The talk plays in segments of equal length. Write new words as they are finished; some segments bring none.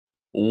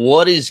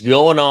What is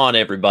going on,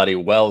 everybody?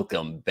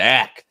 Welcome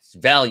back. It's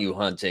Value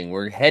Hunting.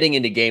 We're heading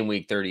into game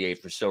week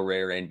 38 for So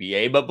Rare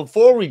NBA. But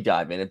before we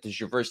dive in, if this is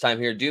your first time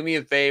here, do me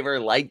a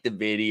favor, like the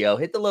video,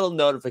 hit the little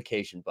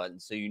notification button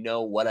so you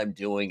know what I'm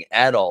doing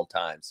at all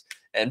times.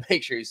 And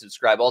make sure you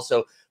subscribe.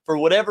 Also, for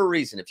whatever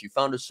reason, if you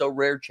found a So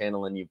Rare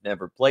channel and you've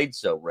never played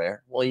So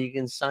Rare, well, you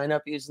can sign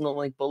up using the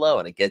link below.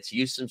 And it gets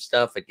you some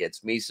stuff. It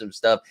gets me some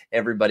stuff.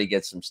 Everybody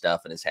gets some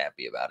stuff and is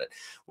happy about it.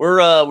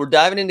 We're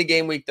diving into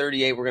game week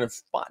 38. We're going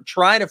to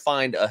try to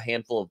find a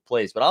handful of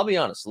plays, but I'll be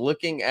honest,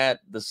 looking at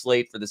the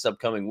slate for this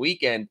upcoming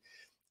weekend,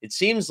 it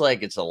seems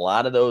like it's a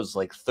lot of those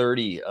like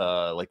 30,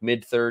 like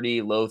mid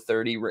 30, low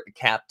 30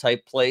 cap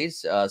type plays.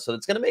 So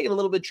it's going to make it a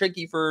little bit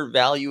tricky for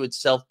value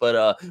itself.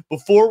 But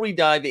before we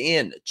dive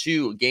in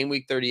to game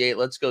week 38,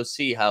 let's go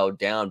see how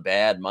down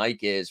bad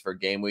Mike is for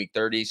game week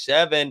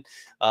 37.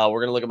 We're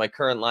going to look at my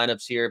current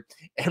lineups here.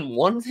 And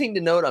one thing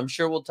to note, I'm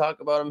sure we'll talk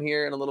about him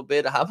here in a little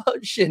bit. How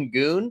about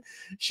Şengün?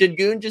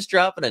 Şengün just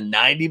dropping a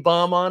 90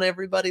 bomb on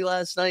everybody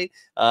last night.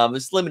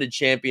 This limited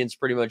champion's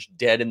pretty much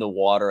dead in the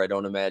water. I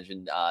don't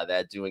imagine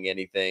that doing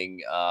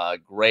anything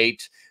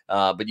great.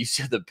 But you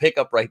see the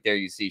pickup right there.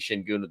 You see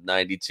Şengün with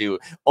 92,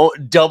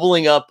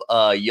 doubling up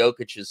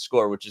Jokic's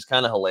score, which is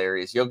kind of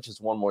hilarious. Jokic has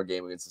one more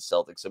game against the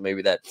Celtics, so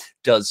maybe that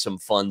does some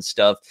fun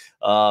stuff.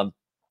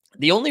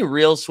 The only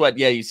real sweat,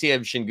 yeah, you see I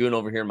have Şengün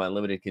over here in my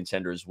limited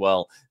contender as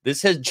well.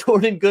 This has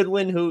Jordan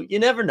Goodwin, who you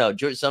never know.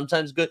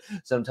 Sometimes good,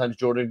 sometimes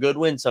Jordan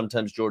Goodwin,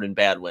 sometimes Jordan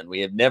Badwin. We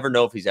have never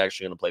know if he's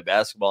actually going to play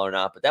basketball or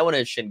not. But that one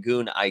has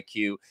Şengün,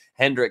 IQ,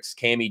 Hendricks,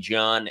 Cammie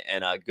John,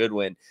 and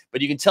Goodwin. But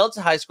you can tell it's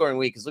a high-scoring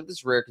week because look at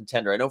this rare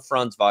contender. I know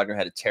Franz Wagner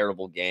had a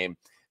terrible game.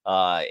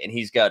 And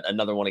he's got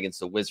another one against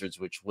the Wizards,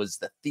 which was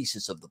the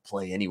thesis of the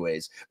play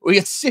anyways. We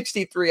got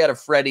 63 out of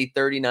Freddie,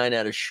 39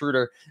 out of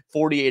Schroeder,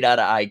 48 out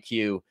of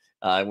IQ.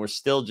 And we're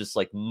still just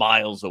like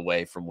miles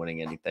away from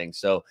winning anything.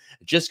 So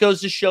it just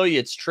goes to show you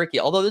it's tricky.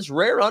 Although this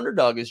rare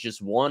underdog is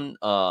just one.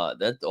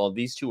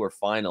 These two are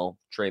final,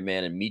 Trey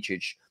Mann and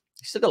Micic.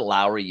 You still got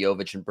Lowry,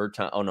 Jovic, and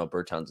Bertans. Oh, no,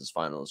 Bertans is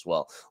final as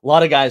well. A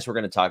lot of guys we're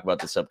going to talk about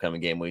this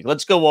upcoming game week.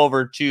 Let's go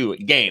over to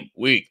game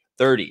week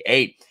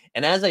 38.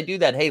 And as I do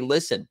that, hey,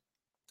 listen,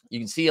 you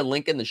can see a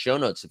link in the show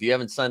notes. If you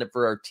haven't signed up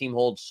for our Team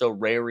Hold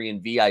Sorare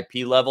and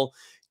VIP level,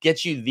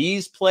 gets you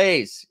these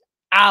plays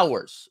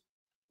hours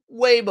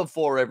way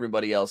before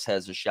everybody else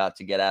has a shot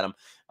to get at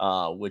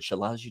them, which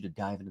allows you to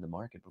dive into the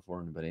market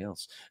before anybody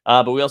else.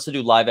 But we also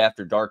do live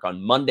after dark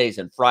on Mondays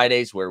and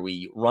Fridays where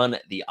we run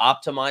the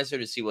optimizer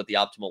to see what the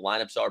optimal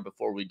lineups are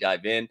before we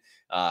dive in.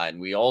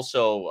 And we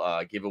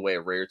also give away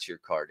a rare tier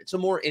card. It's a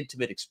more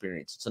intimate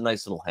experience. It's a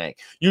nice little hang.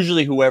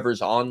 Usually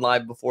whoever's on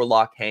live before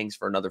lock hangs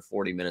for another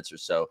 40 minutes or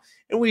so.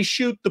 And we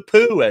shoot the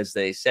poo, as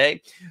they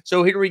say.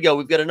 So here we go.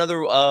 We've got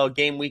another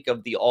game week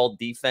of the all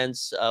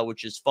defense,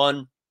 which is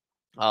fun.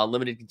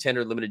 Limited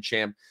contender, limited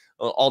champ,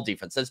 all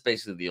defense. That's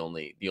basically the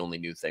only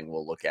new thing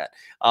we'll look at.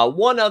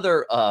 One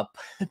other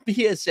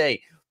PSA,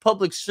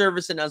 public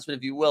service announcement,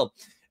 if you will.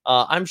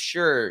 I'm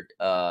sure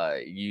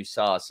you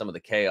saw some of the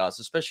chaos,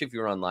 especially if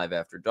you were on Live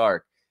After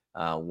Dark,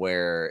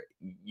 where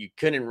you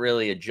couldn't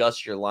really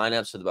adjust your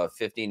lineups with about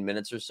 15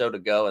 minutes or so to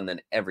go, and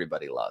then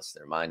everybody lost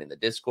their mind in the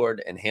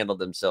Discord and handled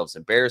themselves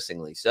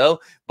embarrassingly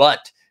so.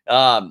 But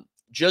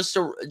just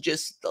a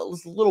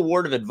little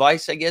word of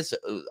advice, I guess,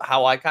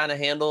 how I kind of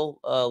handle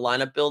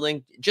lineup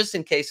building, just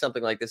in case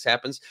something like this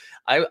happens.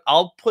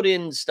 I'll put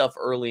in stuff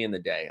early in the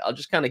day. I'll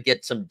just kind of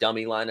get some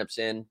dummy lineups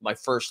in my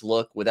first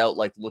look without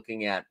like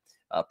looking at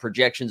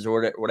projections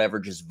or whatever,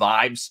 just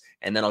vibes.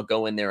 And then I'll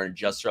go in there and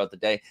adjust throughout the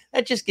day.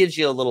 That just gives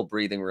you a little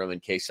breathing room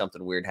in case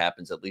something weird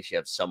happens. At least you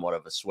have somewhat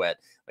of a sweat.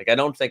 Like, I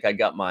don't think I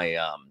got my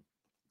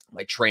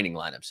training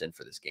lineups in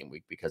for this game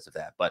week because of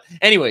that. But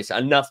anyways,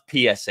 enough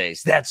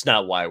PSAs. That's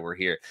not why we're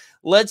here.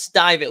 Let's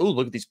dive in. Oh,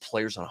 look at these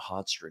players on a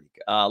hot streak.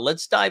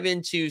 Let's dive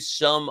into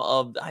some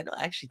of I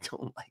actually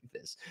don't like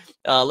this.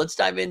 Let's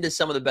dive into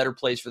some of the better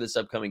plays for this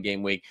upcoming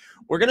game week.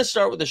 We're going to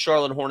start with the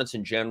Charlotte Hornets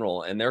in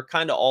general, and they're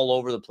kind of all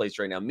over the place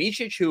right now.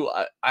 Micic, who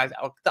I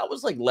thought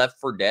was like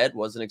left for dead,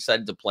 wasn't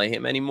excited to play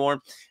him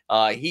anymore.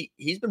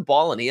 He's been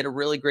balling. He had a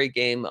really great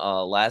game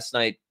last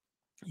night.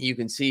 You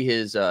can see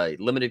his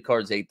limited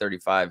cards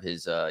 835.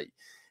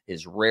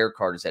 His rare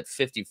card is at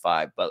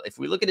 55. But if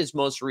we look at his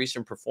most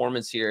recent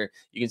performance here,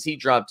 you can see he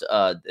dropped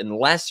in the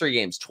last 3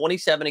 games,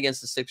 27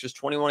 against the Sixers,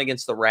 21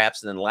 against the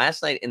Raps, and then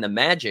last night in the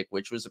Magic,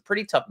 which was a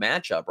pretty tough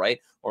matchup, right?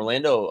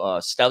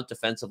 Orlando stout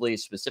defensively,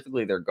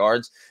 specifically their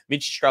guards.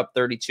 Micic dropped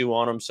 32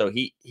 on him, so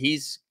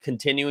he's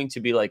continuing to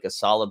be like a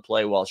solid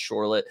play while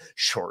Charlotte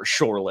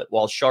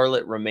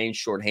remains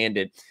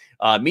shorthanded.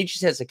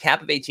 Micic has a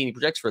cap of 18. He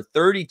projects for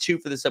 32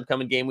 for this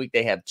upcoming game week.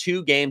 They have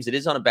 2 games. It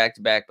is on a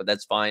back-to-back, but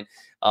that's fine.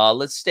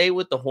 Let's stay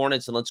with the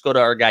Hornets, and let's go to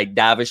our guy,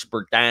 Davis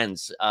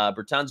Bertans.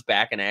 Bertans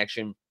back in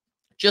action.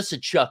 just a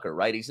chucker,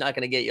 right? He's not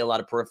going to get you a lot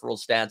of peripheral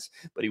stats,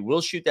 but he will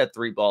shoot that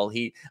 3 ball.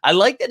 I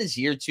like that his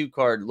year 2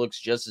 card looks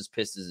just as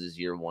pissed as his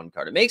year 1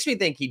 card. It makes me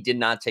think he did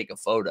not take a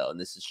photo, and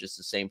this is just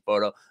the same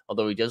photo,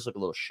 although he does look a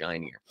little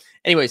shinier.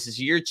 Anyways,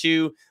 his year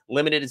 2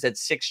 limited is at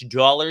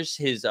 $6.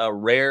 His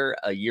rare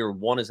year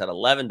 1 is at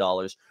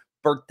 $11.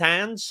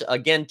 Bertans,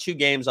 again, 2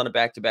 games on a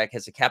back-to-back,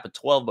 has a cap of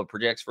 12, but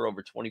projects for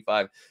over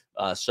 25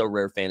 so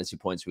rare fantasy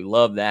points. We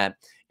love that.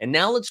 And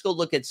now let's go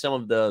look at some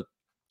of the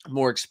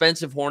more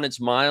expensive Hornets.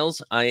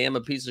 Miles, I am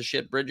a piece of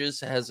shit. Bridges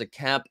has a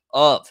cap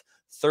of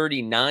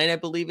 39, I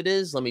believe it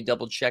is. Let me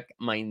double check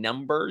my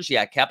numbers.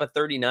 Yeah, cap of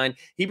 39.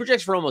 He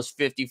projects for almost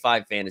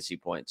 55 fantasy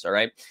points. All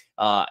right.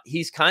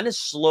 He's kind of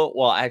slow.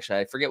 Well, actually,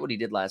 I forget what he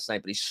did last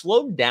night, but he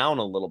slowed down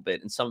a little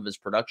bit in some of his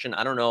production.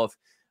 I don't know if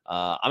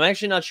I'm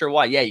actually not sure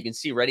why. Yeah, you can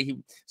see, ready?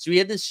 So he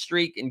had this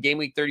streak in game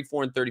week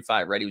 34 and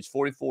 35, right? He was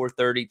 44,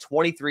 30,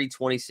 23,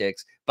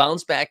 26,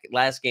 bounced back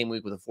last game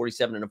week with a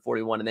 47 and a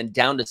 41, and then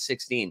down to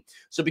 16.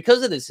 So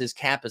because of this, his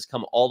cap has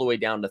come all the way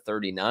down to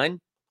 39.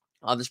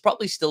 There's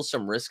probably still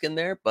some risk in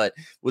there, but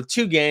with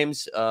 2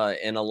 games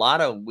and a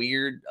lot of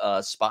weird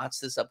spots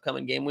this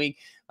upcoming game week,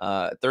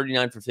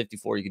 39 for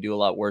 54, you could do a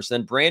lot worse.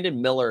 Then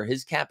Brandon Miller,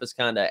 his cap is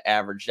kind of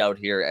averaged out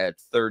here at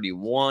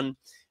 31.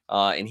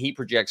 And he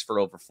projects for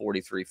over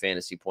 43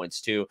 fantasy points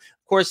too.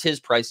 Of course, his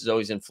price is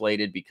always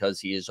inflated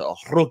because he is a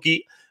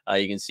rookie.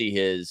 You can see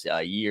his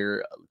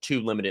year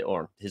 2 limited,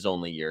 or his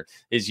only year.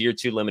 His year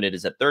 2 limited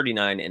is at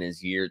 39, and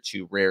his year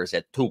 2 rare is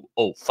at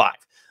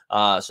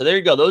 205. So there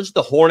you go. Those are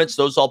the Hornets.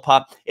 Those all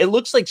pop. It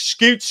looks like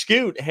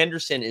Scoot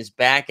Henderson is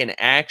back in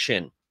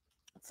action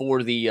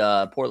for the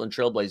Portland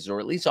Trailblazers, or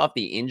at least off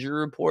the injury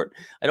report.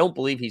 I don't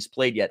believe he's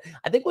played yet.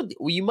 I think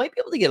you might be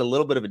able to get a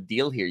little bit of a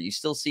deal here. You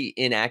still see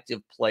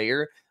inactive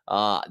player.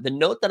 The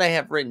note that I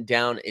have written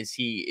down is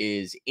he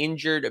is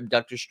injured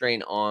abductor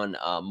strain on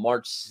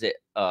March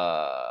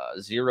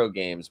 0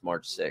 games,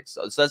 March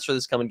 6th. So that's for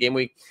this coming game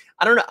week.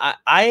 I don't know.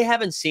 I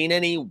haven't seen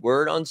any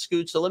word on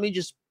Scoot, so let me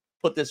just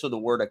put this with a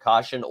word of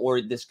caution,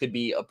 or this could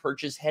be a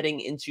purchase heading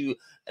into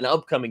an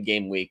upcoming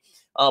game week.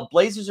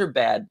 Blazers are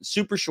bad,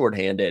 super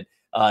shorthanded.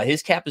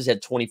 His cap is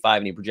at 25,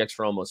 and he projects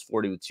for almost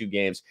 40 with 2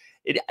 games.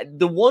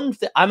 The one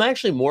I'm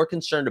actually more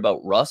concerned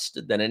about rust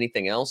than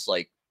anything else.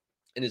 Like,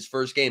 in his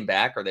first game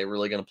back, are they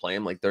really going to play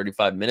him like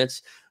 35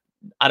 minutes?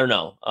 I don't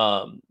know.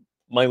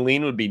 My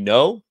lean would be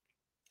no,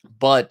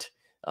 but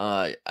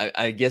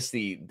I guess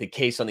the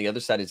case on the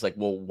other side is like,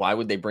 well, why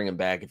would they bring him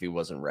back if he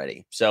wasn't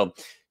ready? So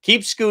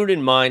keep Scoot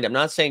in mind. I'm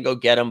not saying go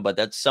get him, but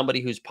that's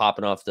somebody who's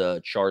popping off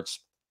the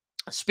charts.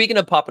 Speaking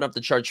of popping up the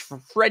charts, for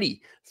Fred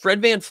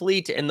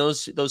VanVleet and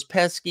those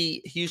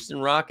pesky Houston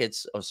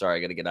Rockets. Oh, sorry,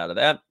 I got to get out of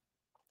that.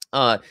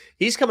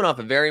 He's coming off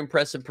a very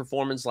impressive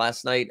performance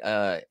last night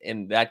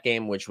in that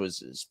game, which was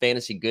his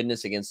fantasy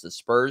goodness against the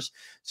Spurs.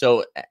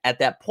 So at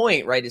that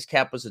point, right, his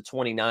cap was at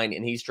 29,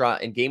 and he's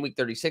dropped in game week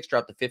 36,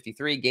 dropped to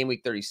 53, game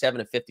week 37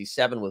 to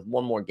 57 with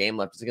 1 more game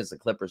left. It's against the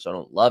Clippers, so I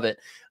don't love it.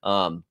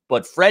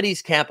 But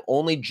Freddie's cap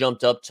only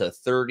jumped up to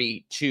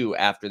 32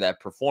 after that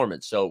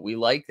performance. So we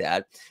like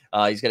that.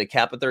 He's got a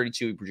cap of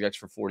 32. He projects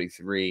for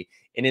 43.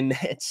 And in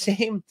that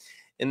same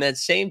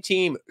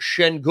team,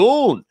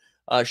 Şengün.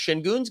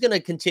 Şengün's going to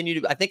continue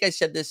to. I think I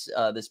said this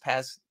this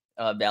past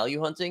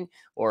value hunting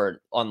or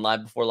on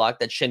Live Before Lock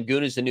that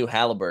Şengün is the new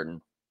Halliburton.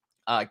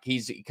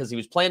 Because he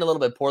was playing a little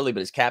bit poorly,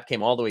 but his cap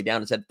came all the way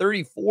down. It's at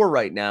 34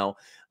 right now,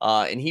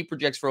 and he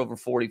projects for over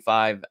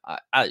 45.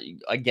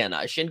 Again,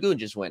 Şengün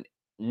just went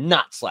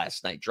nuts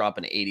last night,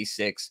 dropping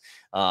 86.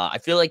 I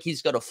feel like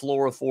he's got a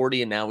floor of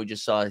 40, and now we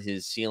just saw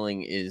his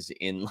ceiling is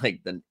in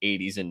like the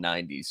 80s and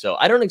 90s. So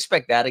I don't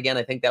expect that again.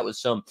 I think that was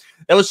some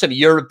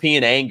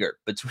European anger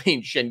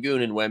between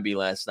Şengün and Wemby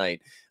last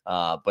night.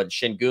 But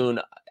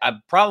Şengün,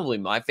 probably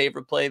my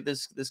favorite play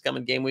this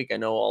coming game week. I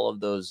know all of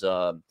those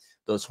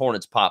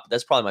Hornets pop.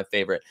 That's probably my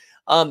favorite.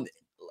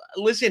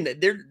 Listen,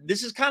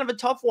 this is kind of a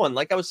tough one.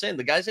 Like I was saying,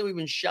 the guys that we've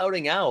been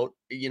shouting out,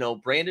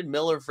 Brandon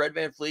Miller, Fred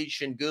VanVleet,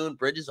 Şengün,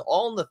 Bridges,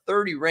 all in the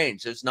 30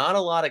 range. There's not a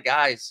lot of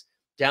guys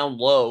down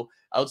low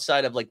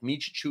outside of like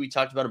Micic, who we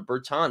talked about, and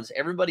Bertans.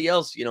 Everybody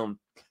else,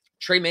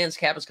 Trey Mann's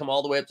cap has come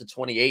all the way up to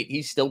 28.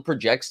 He still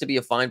projects to be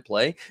a fine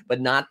play, but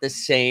not the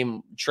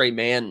same Trey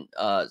Mann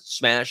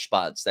smash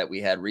spots that we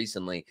had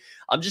recently.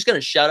 I'm just going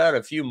to shout out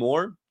a few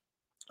more.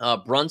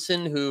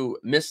 Brunson, who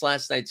missed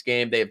last night's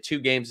game. They have 2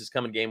 games this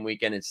coming game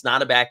weekend. It's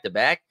not a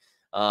back-to-back.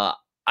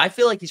 I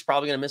feel like he's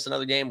probably going to miss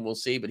another game. We'll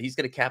see, but he's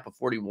got a cap of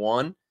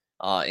 41,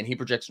 and he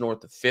projects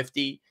north of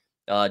 50.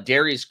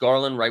 Darius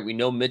Garland, right? We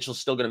know Mitchell's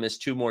still going to miss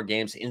 2 more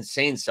games.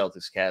 Insane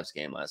Celtics-Cavs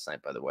game last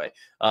night, by the way.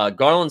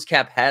 Garland's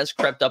cap has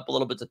crept up a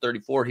little bit to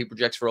 34. He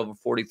projects for over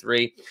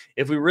 43.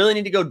 If we really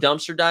need to go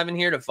dumpster diving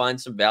here to find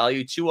some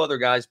value, 2 other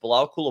guys.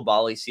 Bilal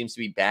Coulibaly seems to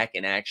be back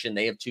in action.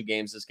 They have 2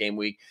 games this game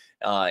week,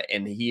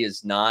 and he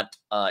is not.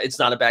 It's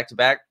not a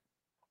back-to-back.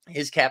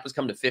 His cap has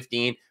come to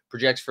 15,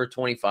 projects for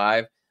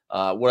 25.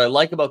 What I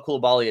like about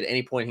Koulibaly, at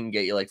any point he can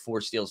get you like 4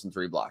 steals and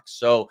 3 blocks.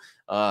 So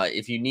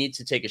if you need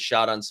to take a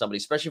shot on somebody,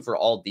 especially for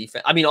all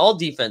defense, I mean, all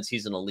defense,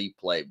 he's an elite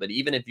play. But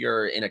even if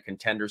you're in a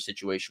contender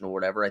situation or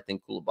whatever, I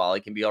think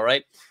Koulibaly can be all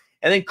right.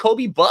 And then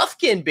Kobe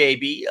Buffkin,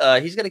 baby,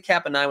 he's going to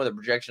cap a 9 with a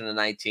projection of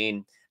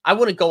 19. I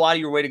wouldn't go out of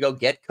your way to go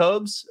get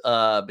Cobes,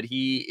 but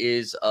he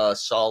is a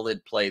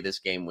solid play this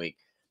game week.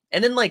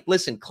 And then, like,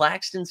 listen,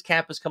 Claxton's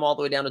cap has come all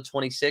the way down to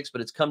 26,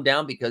 but it's come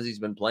down because he's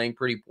been playing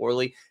pretty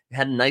poorly.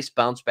 Had a nice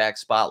bounce back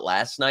spot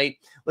last night.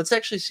 Let's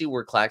actually see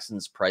where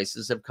Claxton's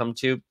prices have come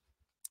to.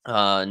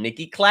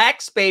 Nicky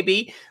Clax,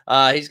 baby.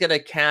 He's got a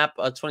cap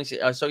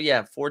 26. So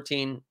yeah,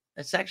 14.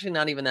 It's actually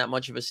not even that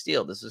much of a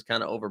steal. This is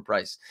kind of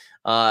overpriced.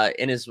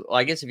 And well,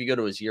 I guess if you go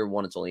to his year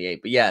one, it's only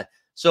 8. But yeah,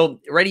 so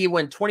ready, he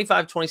went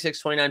 25, 26,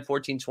 29,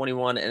 14,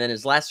 21. And then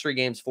his last 3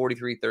 games,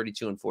 43,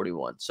 32, and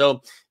 41.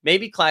 So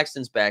maybe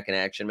Claxton's back in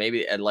action.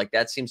 Maybe, and like,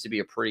 that seems to be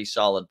a pretty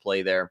solid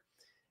play there.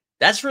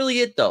 That's really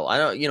it, though. I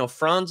don't,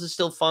 Franz is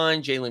still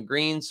fine. Jalen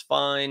Green's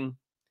fine.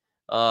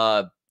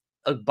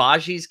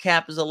 Baji's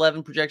cap is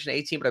 11, projection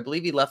 18, but I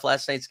believe he left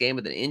last night's game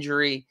with an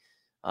injury.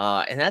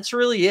 And that's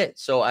really it.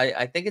 So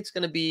I think it's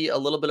going to be a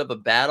little bit of a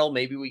battle.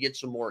 Maybe we get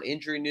some more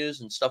injury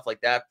news and stuff like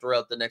that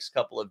throughout the next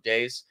couple of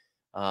days.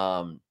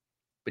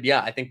 But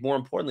yeah, I think more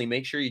importantly,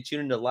 make sure you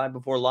tune into Live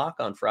Before Lock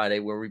on Friday,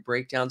 where we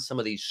break down some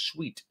of these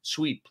sweet,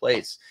 sweet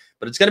plays.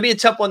 But it's going to be a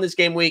tough one this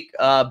game week.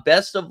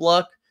 Best of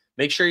luck.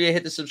 Make sure you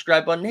hit the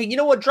subscribe button. Hey, you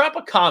know what? Drop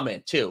a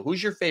comment too.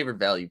 Who's your favorite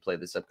value play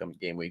this upcoming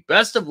game week?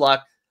 Best of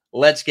luck.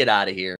 Let's get out of here.